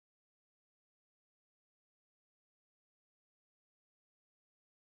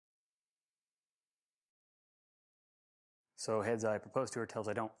So heads I propose to her, tails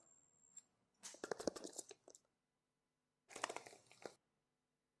I don't.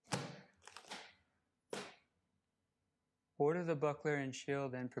 Order the buckler and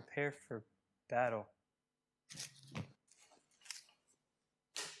shield and prepare for battle.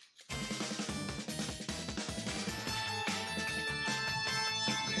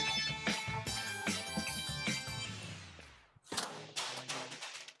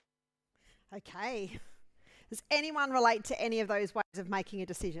 Okay. Does anyone relate to any of those ways of making a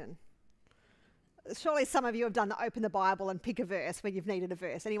decision? Surely some of you have done the open the Bible and pick a verse when you've needed a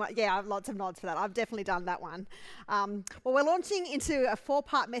verse. Anyone? Yeah, I have lots of nods for that. I've definitely done that one. Well, we're launching into a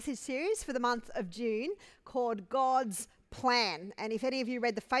 4-part message series for the month of June called God's Plan. And if any of you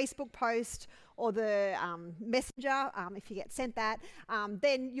read the Facebook post or the messenger, if you get sent that,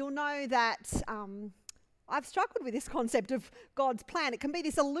 then you'll know that I've struggled with this concept of God's plan. It can be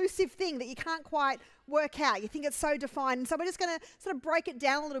this elusive thing that you can't quite work out. You think it's so defined. So we're just going to sort of break it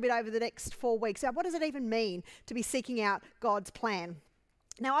down a little bit over the next 4 weeks. Now, what does it even mean to be seeking out God's plan?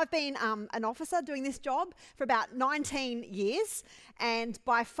 Now, I've been an officer doing this job for about 19 years, and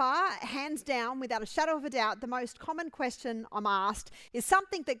by far, hands down, without a shadow of a doubt, the most common question I'm asked is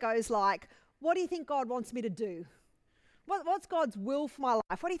something that goes like, what do you think God wants me to do? What's God's will for my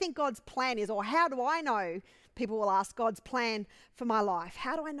life? What do you think God's plan is? Or how do I know? People will ask God's plan for my life.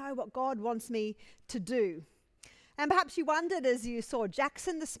 How do I know what God wants me to do? And perhaps you wondered as you saw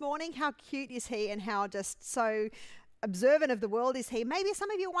Jackson this morning, how cute is he and how just so observant of the world is he? Maybe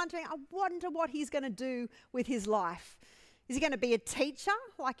some of you are wondering, I wonder what he's going to do with his life. Is he going to be a teacher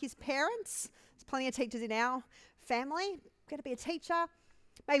like his parents? There's plenty of teachers in our family. Going to be a teacher.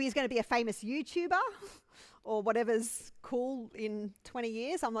 Maybe he's going to be a famous YouTuber or whatever's cool in 20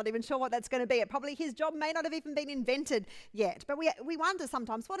 years. I'm not even sure what that's going to be. Probably his job may not have even been invented yet. But we wonder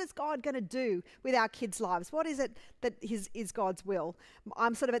sometimes, what is God going to do with our kids' lives? What is it that is God's will?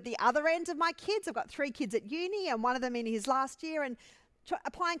 I'm sort of at the other end of my kids. I've got 3 kids at uni and one of them in his last year and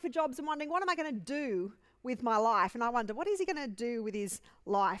applying for jobs and wondering, what am I going to do with my life? And I wonder, what is he going to do with his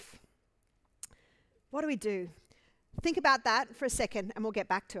life? What do we do? Think about that for a second and we'll get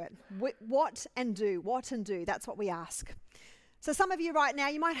back to it. What and do, that's what we ask. So some of you right now,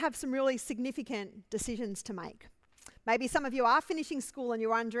 you might have some really significant decisions to make. Maybe some of you are finishing school and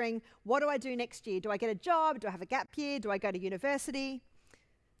you're wondering, what do I do next year? Do I get a job? Do I have a gap year? Do I go to university?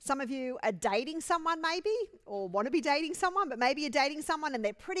 Some of you are dating someone maybe, or want to be dating someone, but maybe you're dating someone and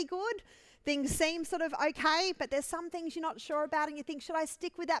they're pretty good. Things seem sort of okay, but there's some things you're not sure about and you think, should I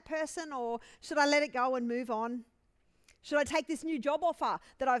stick with that person or should I let it go and move on? Should I take this new job offer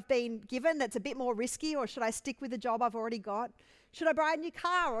that I've been given that's a bit more risky, or should I stick with the job I've already got? Should I buy a new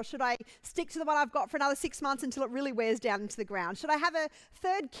car, or should I stick to the one I've got for another 6 months until it really wears down into the ground? Should I have a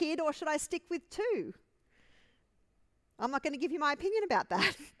 3rd kid, or should I stick with 2? I'm not going to give you my opinion about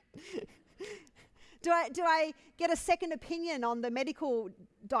that. Do I get a second opinion on the medical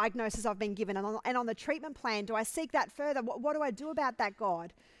diagnosis I've been given and on the treatment plan? Do I seek that further? What do I do about that,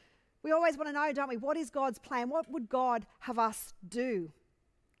 God? We always want to know, don't we? What is God's plan? What would God have us do?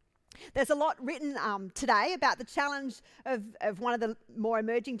 There's a lot written today about the challenge of one of the more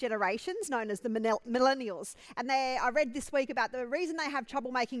emerging generations known as the millennials. And I read this week about the reason they have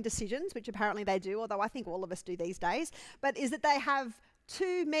trouble making decisions, which apparently they do, although I think all of us do these days, but is that they have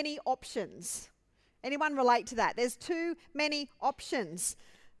too many options. Anyone relate to that? There's too many options.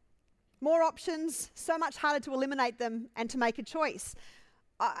 More options, so much harder to eliminate them and to make a choice.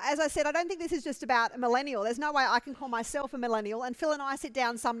 As I said, I don't think this is just about a millennial. There's no way I can call myself a millennial. And Phil and I sit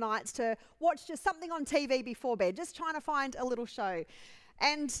down some nights to watch just something on TV before bed, just trying to find a little show.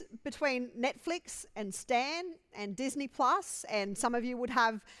 And between Netflix and Stan and Disney Plus, and some of you would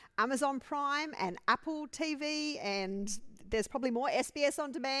have Amazon Prime and Apple TV, and there's probably more SBS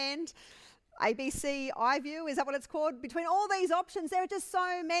On Demand, ABC iView, is that what it's called? Between all these options, there are just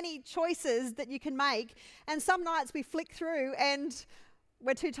so many choices that you can make. And some nights we flick through and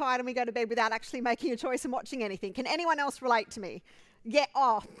we're too tired and we go to bed without actually making a choice and watching anything. Can anyone else relate to me? Yeah,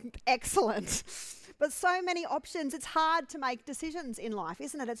 oh, excellent. But so many options, it's hard to make decisions in life,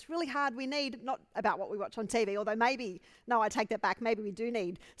 isn't it? It's really hard. We need, not about what we watch on TV, although maybe, no, I take that back, maybe we do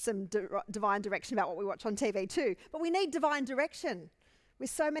need some divine direction about what we watch on TV too. But we need divine direction with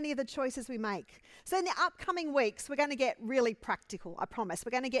so many of the choices we make. So in the upcoming weeks, we're going to get really practical, I promise.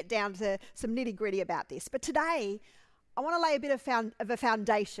 We're going to get down to some nitty-gritty about this. But today, I want to lay a bit of a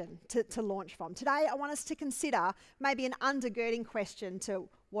foundation to launch from. Today, I want us to consider maybe an undergirding question to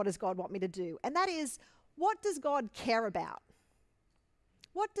what does God want me to do? And that is, what does God care about?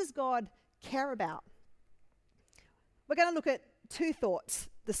 What does God care about? We're going to look at 2 thoughts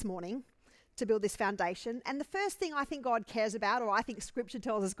this morning to build this foundation. And the first thing I think God cares about, or I think Scripture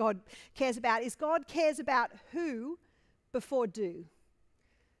tells us God cares about, is God cares about who before do.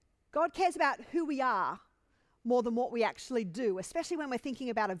 God cares about who we are more than what we actually do, especially when we're thinking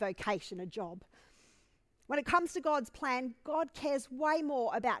about a vocation, a job. When it comes to God's plan, God cares way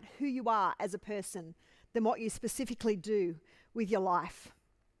more about who you are as a person than what you specifically do with your life.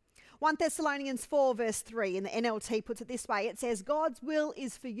 1 Thessalonians 4 verse 3 in the NLT puts it this way. It says, God's will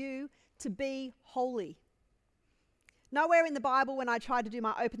is for you to be holy. Nowhere in the Bible, when I tried to do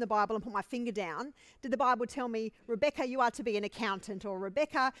my open the Bible and put my finger down, did the Bible tell me, Rebecca, you are to be an accountant, or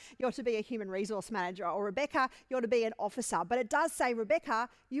Rebecca, you're to be a human resource manager, or Rebecca, you're to be an officer. But it does say, Rebecca,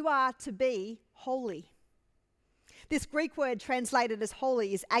 you are to be holy. This Greek word translated as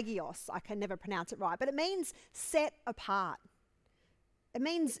holy is agios. I can never pronounce it right, but it means set apart. It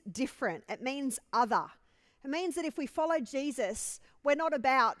means different. It means other. It means that if we follow Jesus, we're not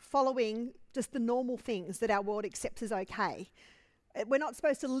about following just the normal things that our world accepts as okay. We're not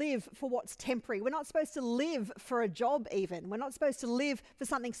supposed to live for what's temporary. We're not supposed to live for a job even. We're not supposed to live for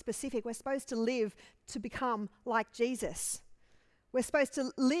something specific. We're supposed to live to become like Jesus. We're supposed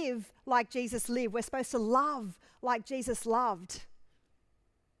to live like Jesus lived. We're supposed to love like Jesus loved.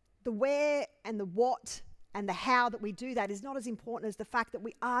 The where and the what and the how that we do that is not as important as the fact that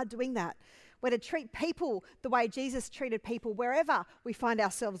we are doing that. We're to treat people the way Jesus treated people wherever we find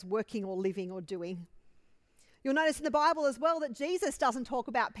ourselves working or living or doing. You'll notice in the Bible as well that Jesus doesn't talk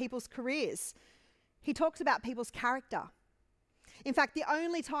about people's careers. He talks about people's character. In fact, the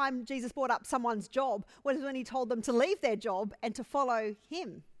only time Jesus brought up someone's job was when he told them to leave their job and to follow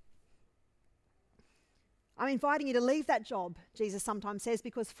him. I'm inviting you to leave that job, Jesus sometimes says,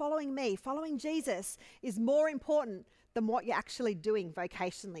 because following me, following Jesus, is more important than what you're actually doing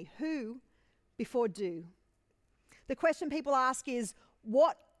vocationally. Who before do? The question people ask is,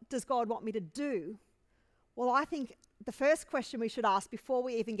 what does God want me to do? Well, I think the first question we should ask before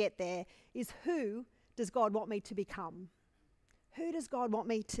we even get there is, who does God want me to become? Who does God want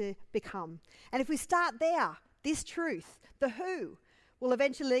me to become? And if we start there, this truth, the who, will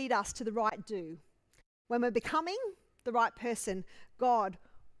eventually lead us to the right do. When we're becoming the right person, God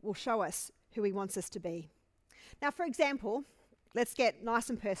will show us who he wants us to be. Now, for example, let's get nice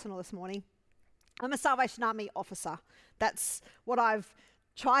and personal this morning. I'm a Salvation Army officer. That's what I've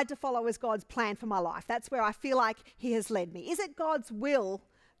tried to follow as God's plan for my life. That's where I feel like he has led me. Is it God's will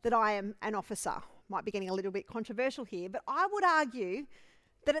that I am an officer? Might be getting a little bit controversial here, but I would argue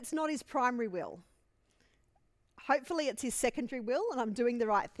that it's not his primary will. Hopefully it's his secondary will and I'm doing the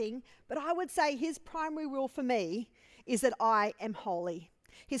right thing, but I would say his primary will for me is that I am holy.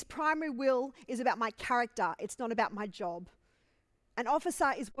 His primary will is about my character. It's not about my job. An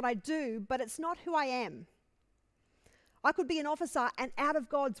officer is what I do, but it's not who I am. I could be an officer and out of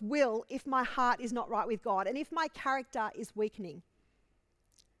God's will if my heart is not right with God and if my character is weakening.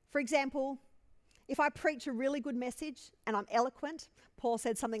 For example, if I preach a really good message and I'm eloquent, Paul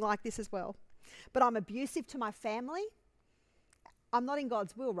said something like this as well, but I'm abusive to my family, I'm not in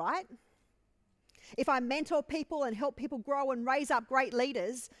God's will, right? If I mentor people and help people grow and raise up great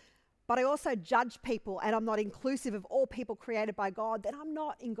leaders, but I also judge people and I'm not inclusive of all people created by God, then I'm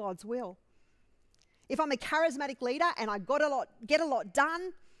not in God's will. If I'm a charismatic leader and I get a lot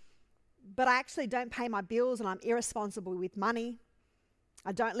done, but I actually don't pay my bills and I'm irresponsible with money,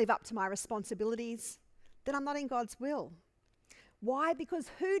 I don't live up to my responsibilities, then I'm not in God's will. Why?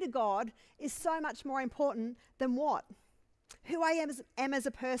 Because who to God is so much more important than what? Who I am as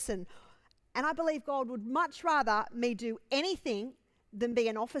a person. And I believe God would much rather me do anything than be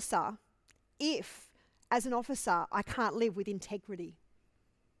an officer if, as an officer, I can't live with integrity.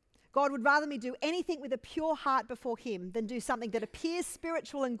 God would rather me do anything with a pure heart before him than do something that appears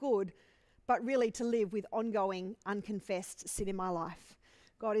spiritual and good, but really to live with ongoing, unconfessed sin in my life.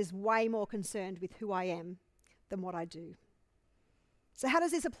 God is way more concerned with who I am than what I do. So how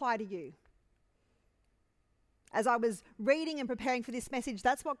does this apply to you? As I was reading and preparing for this message,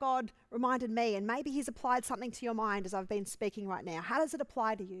 that's what God reminded me, and maybe he's applied something to your mind as I've been speaking right now. How does it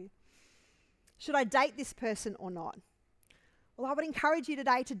apply to you? Should I date this person or not? Well, I would encourage you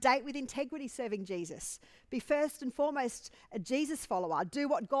today to date with integrity serving Jesus. Be first and foremost a Jesus follower. Do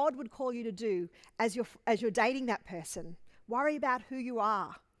what God would call you to do as you're dating that person. Worry about who you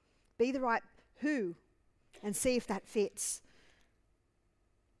are. Be the right who and see if that fits.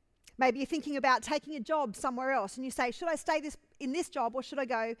 Maybe you're thinking about taking a job somewhere else and you say, should I stay in this job or should I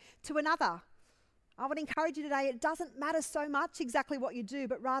go to another? I would encourage you today, it doesn't matter so much exactly what you do,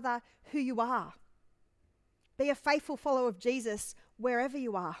 but rather who you are. Be a faithful follower of Jesus wherever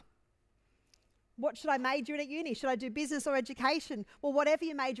you are. What should I major in at uni? Should I do business or education? Well, whatever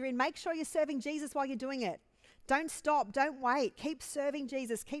you major in, make sure you're serving Jesus while you're doing it. Don't stop. Don't wait. Keep serving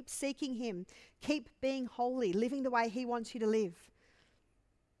Jesus. Keep seeking him. Keep being holy, living the way he wants you to live.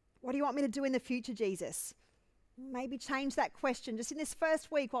 What do you want me to do in the future, Jesus? Maybe change that question just in this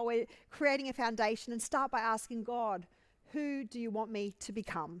first week while we're creating a foundation, and start by asking God, who do you want me to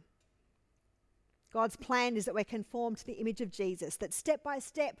become? God's plan is that we're conformed to the image of Jesus, that step by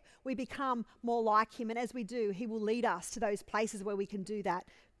step we become more like him. And as we do, he will lead us to those places where we can do that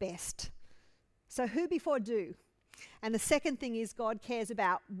best. So who before do? And the second thing is God cares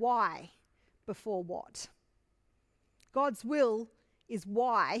about why before what. God's will is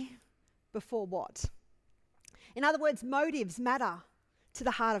why before what. In other words, motives matter to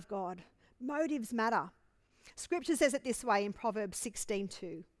the heart of God. Motives matter. Scripture says it this way in Proverbs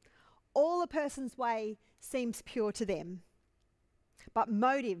 16:2. All a person's way seems pure to them, but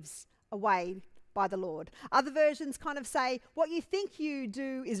motives are weighed by the Lord. Other versions kind of say, what you think you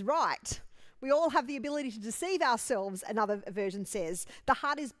do is right. We all have the ability to deceive ourselves, another version says. The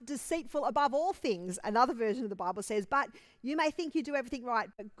heart is deceitful above all things, another version of the Bible says. But you may think you do everything right,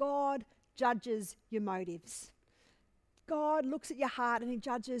 but God judges your motives. God looks at your heart and he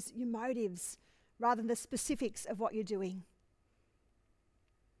judges your motives rather than the specifics of what you're doing.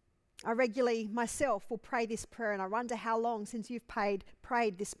 I regularly myself will pray this prayer, and I wonder how long since you've prayed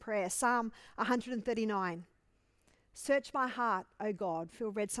this prayer. Psalm 139. Search my heart, O God. Phil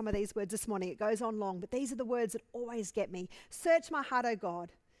read some of these words this morning. It goes on long, but these are the words that always get me. Search my heart, O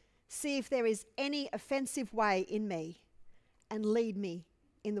God. See if there is any offensive way in me, and lead me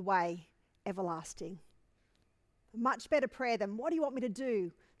in the way everlasting. A much better prayer than, what do you want me to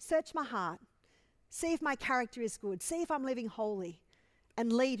do? Search my heart. See if my character is good. See if I'm living holy,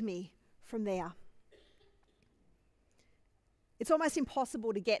 and lead me from there. It's almost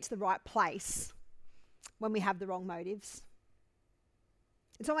impossible to get to the right place when we have the wrong motives.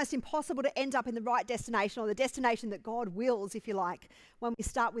 It's almost impossible to end up in the right destination, or the destination that God wills, if you like, when we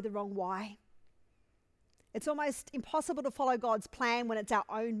start with the wrong why. It's almost impossible to follow God's plan when it's our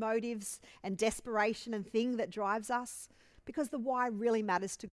own motives and desperation and thing that drives us, because the why really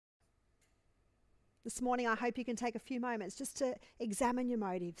matters to God. This morning, I hope you can take a few moments just to examine your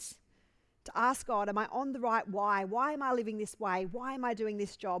motives, to ask God, am I on the right why? Why am I living this way? Why am I doing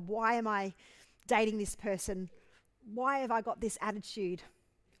this job? Why am I dating this person? Why have I got this attitude?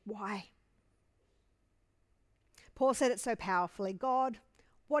 Why? Paul said it so powerfully. God,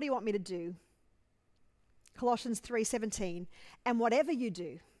 what do you want me to do? Colossians 3:17. And whatever you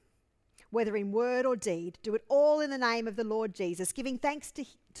do, whether in word or deed, do it all in the name of the Lord Jesus, giving thanks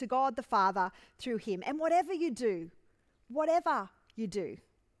to God the Father through him. And whatever you do, whether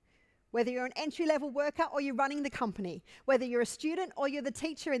you're an entry-level worker or you're running the company, whether you're a student or you're the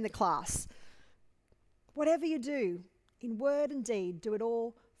teacher in the class, whatever you do, in word and deed, do it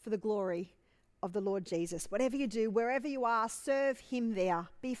all for the glory of the Lord Jesus. Whatever you do, wherever you are, serve him there.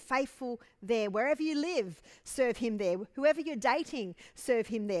 Be faithful there. Wherever you live, serve him there. Whoever you're dating, serve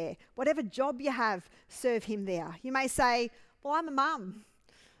him there. Whatever job you have, serve him there. You may say, well, I'm a mum.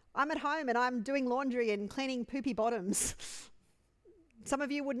 I'm at home and I'm doing laundry and cleaning poopy bottoms. Some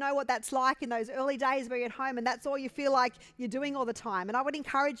of you would know what that's like in those early days where you're at home and that's all you feel like you're doing all the time. And I would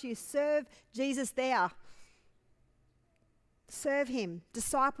encourage you, serve Jesus there. Serve him,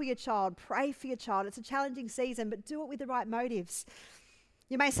 disciple your child, pray for your child. It's a challenging season, but do it with the right motives.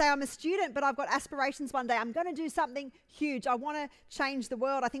 You may say, I'm a student, but I've got aspirations one day. I'm going to do something huge. I want to change the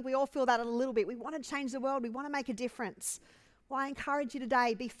world. I think we all feel that a little bit. We want to change the world. We want to make a difference. Well, I encourage you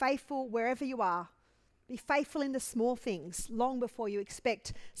today, be faithful wherever you are. Be faithful in the small things long before you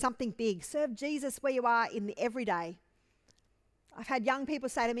expect something big. Serve Jesus where you are in the everyday. I've had young people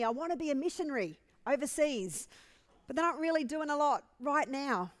say to me, I want to be a missionary overseas, but they're not really doing a lot right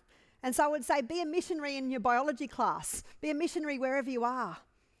now. And so I would say, be a missionary in your biology class. Be a missionary wherever you are.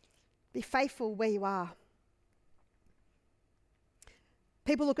 Be faithful where you are.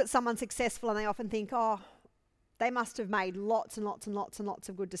 People look at someone successful and they often think, oh, they must have made lots and lots and lots and lots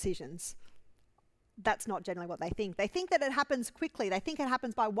of good decisions. That's not generally what they think. They think that it happens quickly. They think it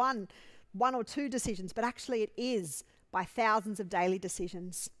happens by one or two decisions, but actually it is by thousands of daily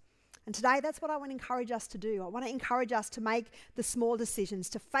decisions. And today, that's what I want to encourage us to do. I want to encourage us to make the small decisions,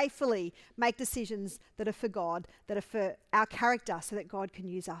 to faithfully make decisions that are for God, that are for our character, so that God can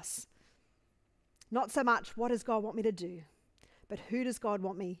use us. Not so much, what does God want me to do, but who does God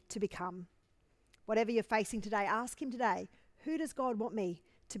want me to become? Whatever you're facing today, ask him today, who does God want me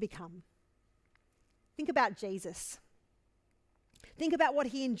to become? Think about Jesus. Think about what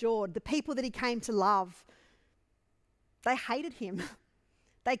he endured, the people that he came to love. They hated him.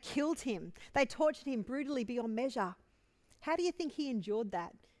 They killed him. They tortured him brutally beyond measure. How do you think he endured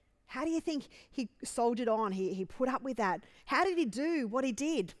that? How do you think he soldiered on? He put up with that. How did he do what he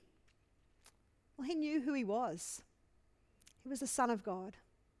did? Well, he knew who he was. He was the Son of God.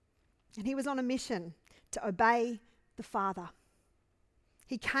 And he was on a mission to obey the Father.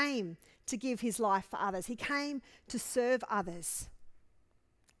 He came to give his life for others. He came to serve others.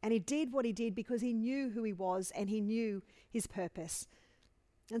 And he did what he did because he knew who he was and he knew his purpose.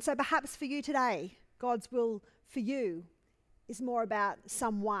 And so perhaps for you today, God's will for you is more about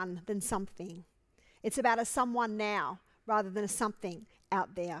someone than something. It's about a someone now rather than a something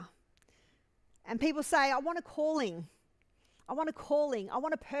out there. And people say, I want a calling. I want a calling. I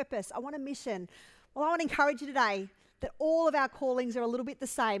want a purpose. I want a mission. Well, I want to encourage you today that all of our callings are a little bit the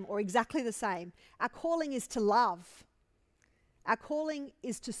same or exactly the same. Our calling is to love. Our calling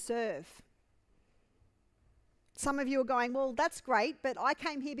is to serve. Some of you are going, well, that's great, but I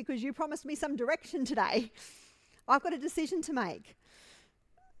came here because you promised me some direction today. I've got a decision to make.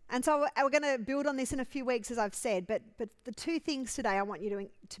 And so we're going to build on this in a few weeks, as I've said, but the two things today I want you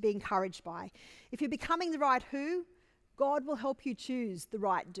to be encouraged by. If you're becoming the right who, God will help you choose the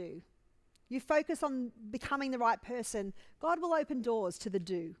right do. You focus on becoming the right person, God will open doors to the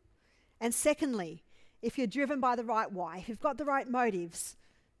do. And secondly, if you're driven by the right why, if you've got the right motives,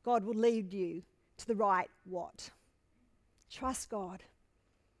 God will lead you to the right what. Trust God.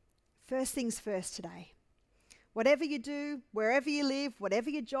 First things first today. Whatever you do, wherever you live, whatever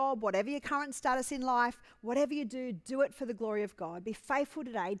your job, whatever your current status in life, whatever you do, do it for the glory of God. Be faithful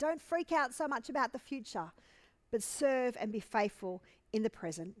today. Don't freak out so much about the future, but serve and be faithful in the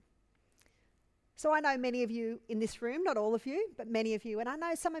present. So I know many of you in this room, not all of you, but many of you, and I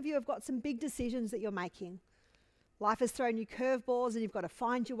know some of you have got some big decisions that you're making. Life has thrown you curveballs and you've got to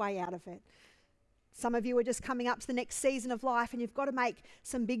find your way out of it. Some of you are just coming up to the next season of life and you've got to make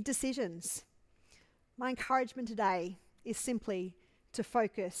some big decisions. My encouragement today is simply to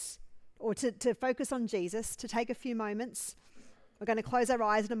focus, or to focus on Jesus, to take a few moments. We're going to close our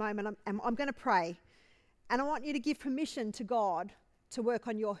eyes in a moment and I'm going to pray. And I want you to give permission to God to work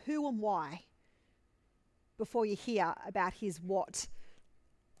on your who and why before you hear about his what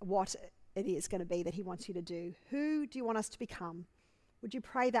it is going to be that he wants you to do. Who do you want us to become? Would you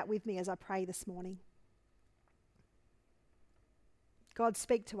pray that with me as I pray this morning? God,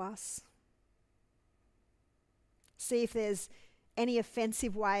 speak to us. See if there's any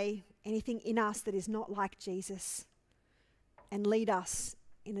offensive way, anything in us that is not like Jesus, and lead us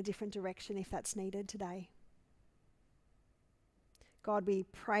in a different direction if that's needed today. God, we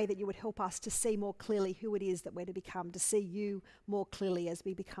pray that you would help us to see more clearly who it is that we're to become, to see you more clearly as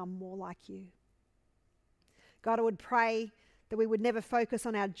we become more like you. God, I would pray that we would never focus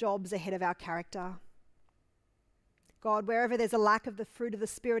on our jobs ahead of our character. God, wherever there's a lack of the fruit of the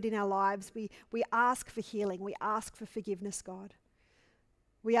Spirit in our lives, we ask for healing. We ask for forgiveness, God.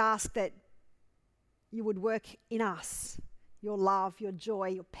 We ask that you would work in us your love, your joy,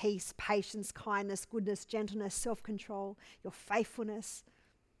 your peace, patience, kindness, goodness, gentleness, self-control, your faithfulness.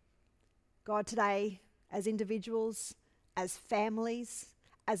 God, today, as individuals, as families,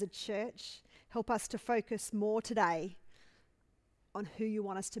 as a church, help us to focus more today on who you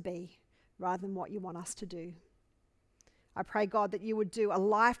want us to be rather than what you want us to do. I pray, God, that you would do a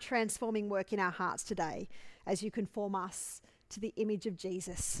life-transforming work in our hearts today as you conform us to the image of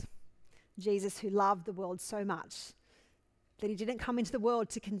Jesus. Jesus, who loved the world so much that he didn't come into the world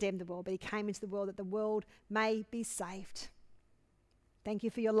to condemn the world, but he came into the world that the world may be saved. Thank you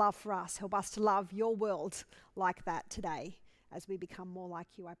for your love for us. Help us to love your world like that today as we become more like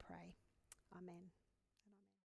you, I pray. Amen.